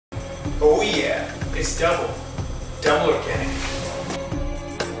Oh yeah, it's double organic.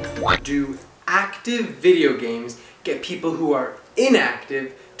 Do active video games get people who are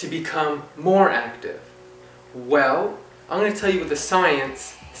inactive to become more active? Well, I'm going to tell you what the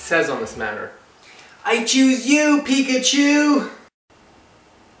science says on this matter. I choose you, Pikachu!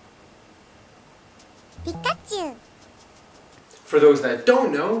 Pikachu. For those that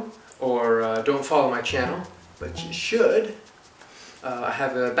don't know, or don't follow my channel, but you should, I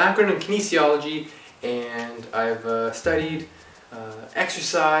have a background in kinesiology, and I've studied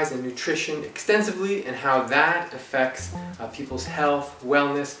exercise and nutrition extensively and how that affects people's health,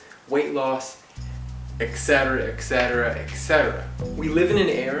 wellness, weight loss, etc., etc., etc. We live in an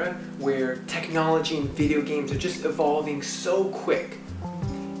era where technology and video games are just evolving so quick,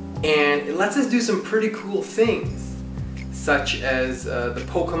 and it lets us do some pretty cool things, such as the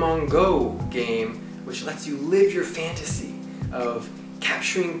Pokemon Go game, which lets you live your fantasy of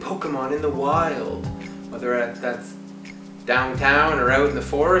capturing Pokemon in the wild. Whether that's downtown or out in the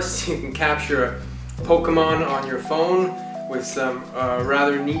forest, you can capture a Pokemon on your phone with some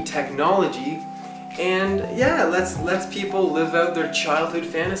rather neat technology. And yeah, lets people live out their childhood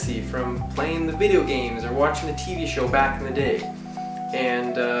fantasy from playing the video games or watching the TV show back in the day.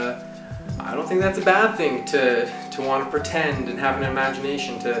 And I don't think that's a bad thing to want to pretend and have an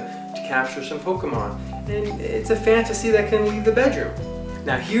imagination to capture some Pokemon. And it's a fantasy that can leave the bedroom.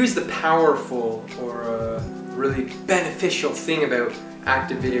 Now here's the powerful or really beneficial thing about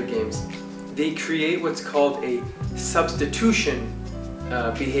active video games. They create what's called a substitution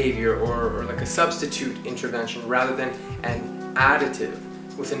behavior, or like a substitute intervention, rather than an additive.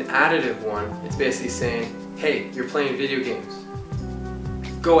 With an additive one, it's basically saying, hey, you're playing video games,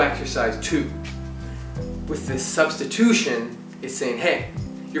 go exercise too. With this substitution, it's saying, hey,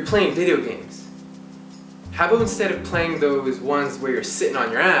 you're playing video games. How about instead of playing those ones where you're sitting on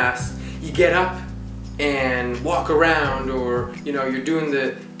your ass, you get up and walk around, or you're doing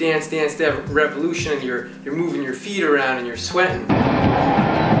the Dance Dance Revolution and you're moving your feet around and you're sweating.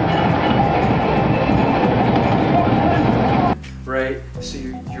 Right? So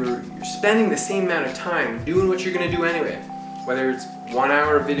you're spending the same amount of time doing what you're going to do anyway. Whether it's 1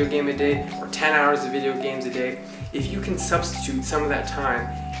 hour of video game a day or 10 hours of video games a day, if you can substitute some of that time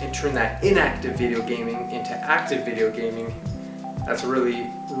and turn that inactive video gaming into active video gaming, that's really,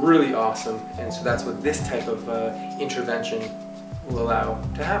 really awesome. And so that's what this type of intervention will allow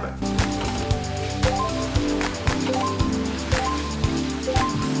to happen.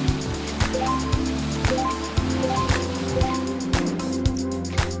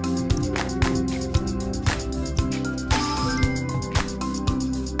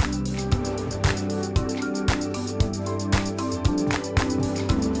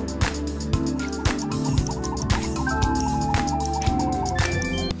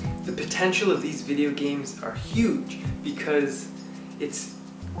 The potential of these video games are huge because it's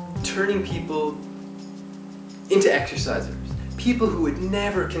turning people into exercisers. People who would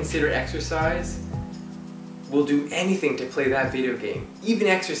never consider exercise will do anything to play that video game. Even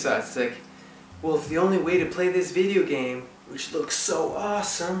exercise. It's like, well, if the only way to play this video game, which looks so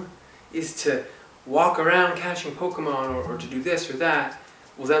awesome, is to walk around catching Pokemon or to do this or that,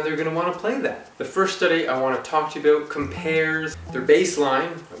 well then they're going to want to play that. The first study I want to talk to you about compares their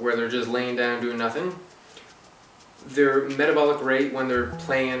baseline, where they're just laying down doing nothing, their metabolic rate when they're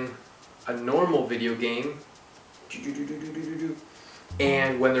playing a normal video game,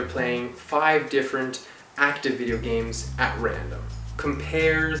 and when they're playing 5 different active video games at random.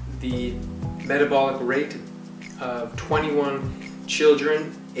 Compares the metabolic rate of 21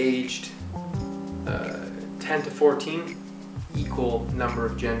 children aged 10 to 14, equal number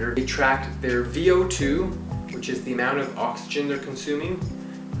of gender. They tracked their VO2, which is the amount of oxygen they're consuming.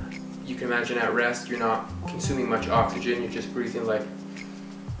 You can imagine at rest you're not consuming much oxygen, you're just breathing like,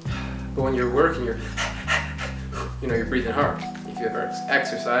 but when you're working you're you're breathing hard. If you ever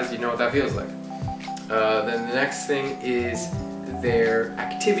exercise, you know what that feels like. Then the next thing is their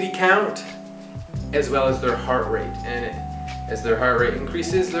activity count as well as their heart rate, and as their heart rate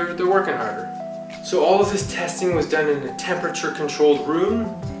increases, they're working harder. So all of this testing was done in a temperature controlled room,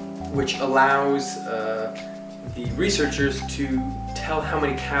 which allows the researchers to tell how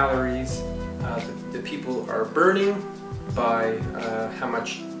many calories the people are burning by how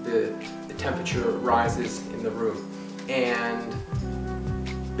much the temperature rises in the room. And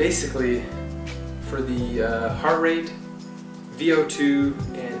basically for the heart rate, VO2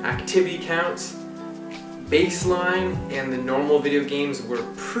 and activity counts, baseline and the normal video games were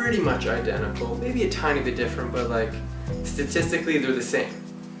pretty much identical, maybe a tiny bit different, but like statistically they're the same.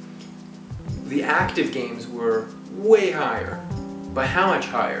 The active games were way higher, But how much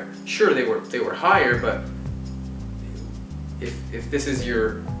higher? Sure, they were higher, but if this is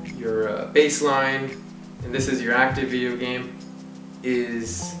your baseline and this is your active video game,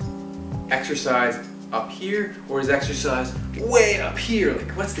 is exercise up here or is exercise way up here?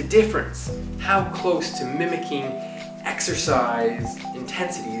 Like, what's the difference? How close to mimicking exercise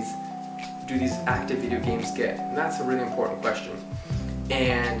intensities do these active video games get? And that's a really important question.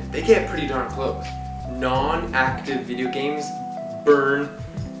 And they get pretty darn close. Non-active video games burn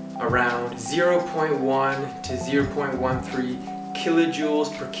around 0.1 to 0.13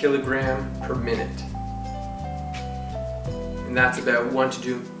 kilojoules per kilogram per minute. And that's about 1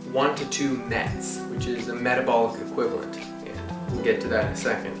 to 2 METs, which is a metabolic equivalent. And we'll get to that in a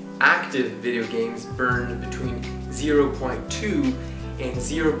second. Active video games burn between 0.2 and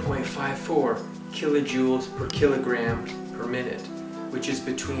 0.54 kilojoules per kilogram per minute, which is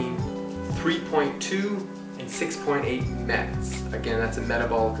between 3.2 and 6.8 METs. Again, that's a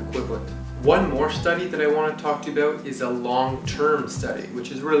metabolic equivalent. One more study that I want to talk to you about is a long-term study,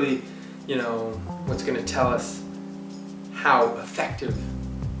 which is really, what's going to tell us how effective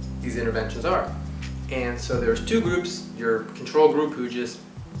these interventions are. And so there's two groups: your control group, who just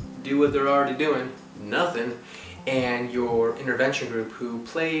do what they're already doing, nothing, and your intervention group, who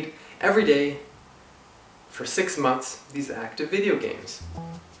played every day for 6 months these active video games.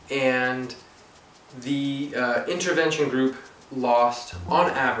 And the intervention group lost, on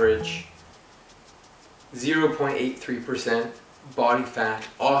average, 0.83% body fat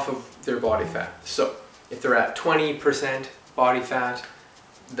off of their body fat. So if they're at 20% body fat,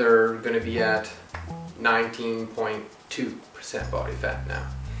 they're going to be at 19.2% body fat now.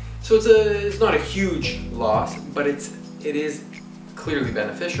 So it's not a huge loss, but it is clearly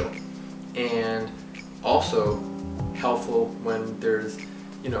beneficial, and also helpful when there's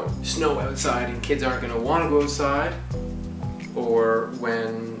snow outside and kids aren't going to want to go outside, or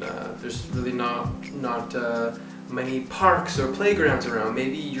when there's really not many parks or playgrounds around.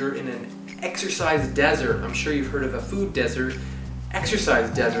 Maybe you're in an exercise desert. I'm sure you've heard of a food desert. Exercise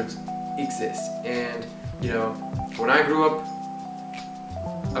deserts exist, and when I grew up,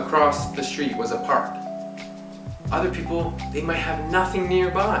 across the street was a park. Other people, they might have nothing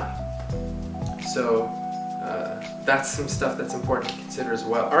nearby. So that's some stuff that's important to consider as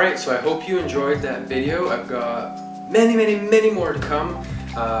well. Alright, so I hope you enjoyed that video. I've got many more to come.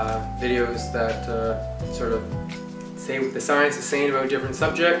 Videos that sort of say what the science is saying about different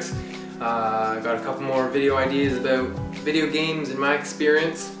subjects. I've got a couple more video ideas about video games in my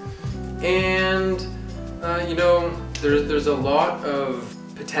experience. And there's a lot of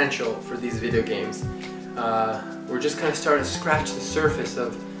potential for these video games. We're just kind of starting to scratch the surface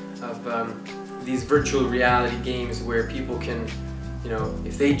of these virtual reality games where people can,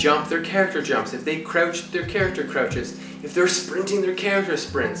 if they jump, their character jumps. If they crouch, their character crouches. If they're sprinting, their character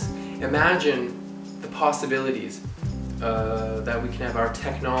sprints. Imagine the possibilities that we can have our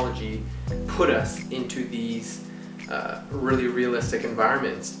technology put us into these really realistic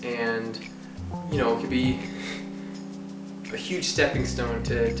environments, and it could be a huge stepping stone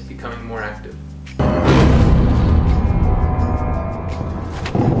to becoming more active.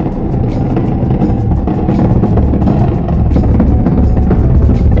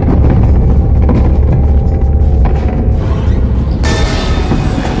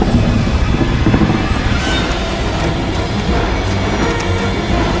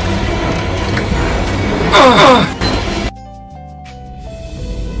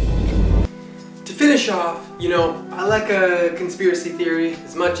 To finish off, I like a conspiracy theory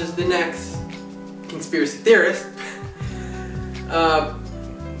as much as the next conspiracy theorist.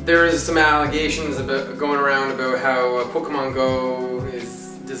 There's some allegations going around about how Pokemon Go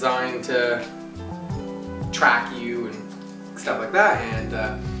is designed to track you and stuff like that, and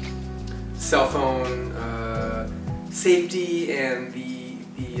cell phone safety and the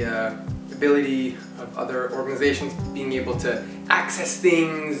ability of other organizations being able to access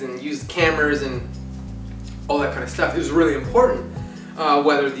things and use cameras and all that kind of stuff. It was really important.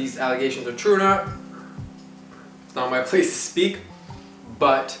 Whether these allegations are true or not, it's not my place to speak,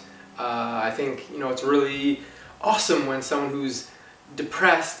 but I think it's really awesome when someone who's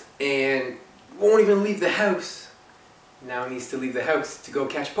depressed and won't even leave the house now needs to leave the house to go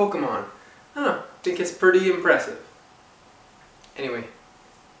catch Pokemon. I think it's pretty impressive. Anyway,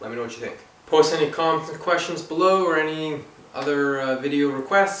 let me know what you think. Post any comments and questions below, or any other video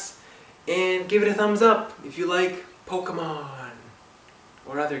requests, and give it a thumbs up if you like Pokemon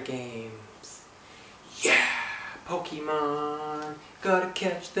or other games. Yeah, Pokemon, gotta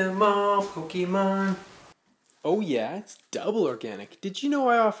catch them all, Pokemon. Oh yeah, it's double organic. Did you know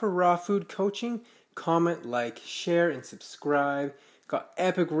I offer raw food coaching? Comment, like, share, and subscribe. Got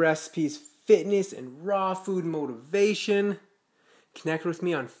epic recipes, fitness, and raw food motivation. Connect with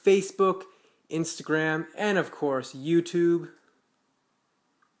me on Facebook, Instagram, and of course, YouTube.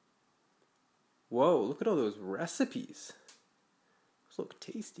 Whoa, look at all those recipes. Those look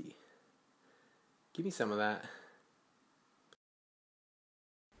tasty. Give me some of that.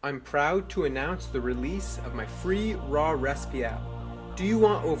 I'm proud to announce the release of my free raw recipe app. Do you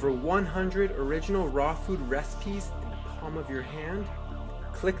want over 100 original raw food recipes in the palm of your hand?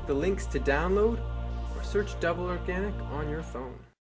 Click the links to download or search Double Organic on your phone.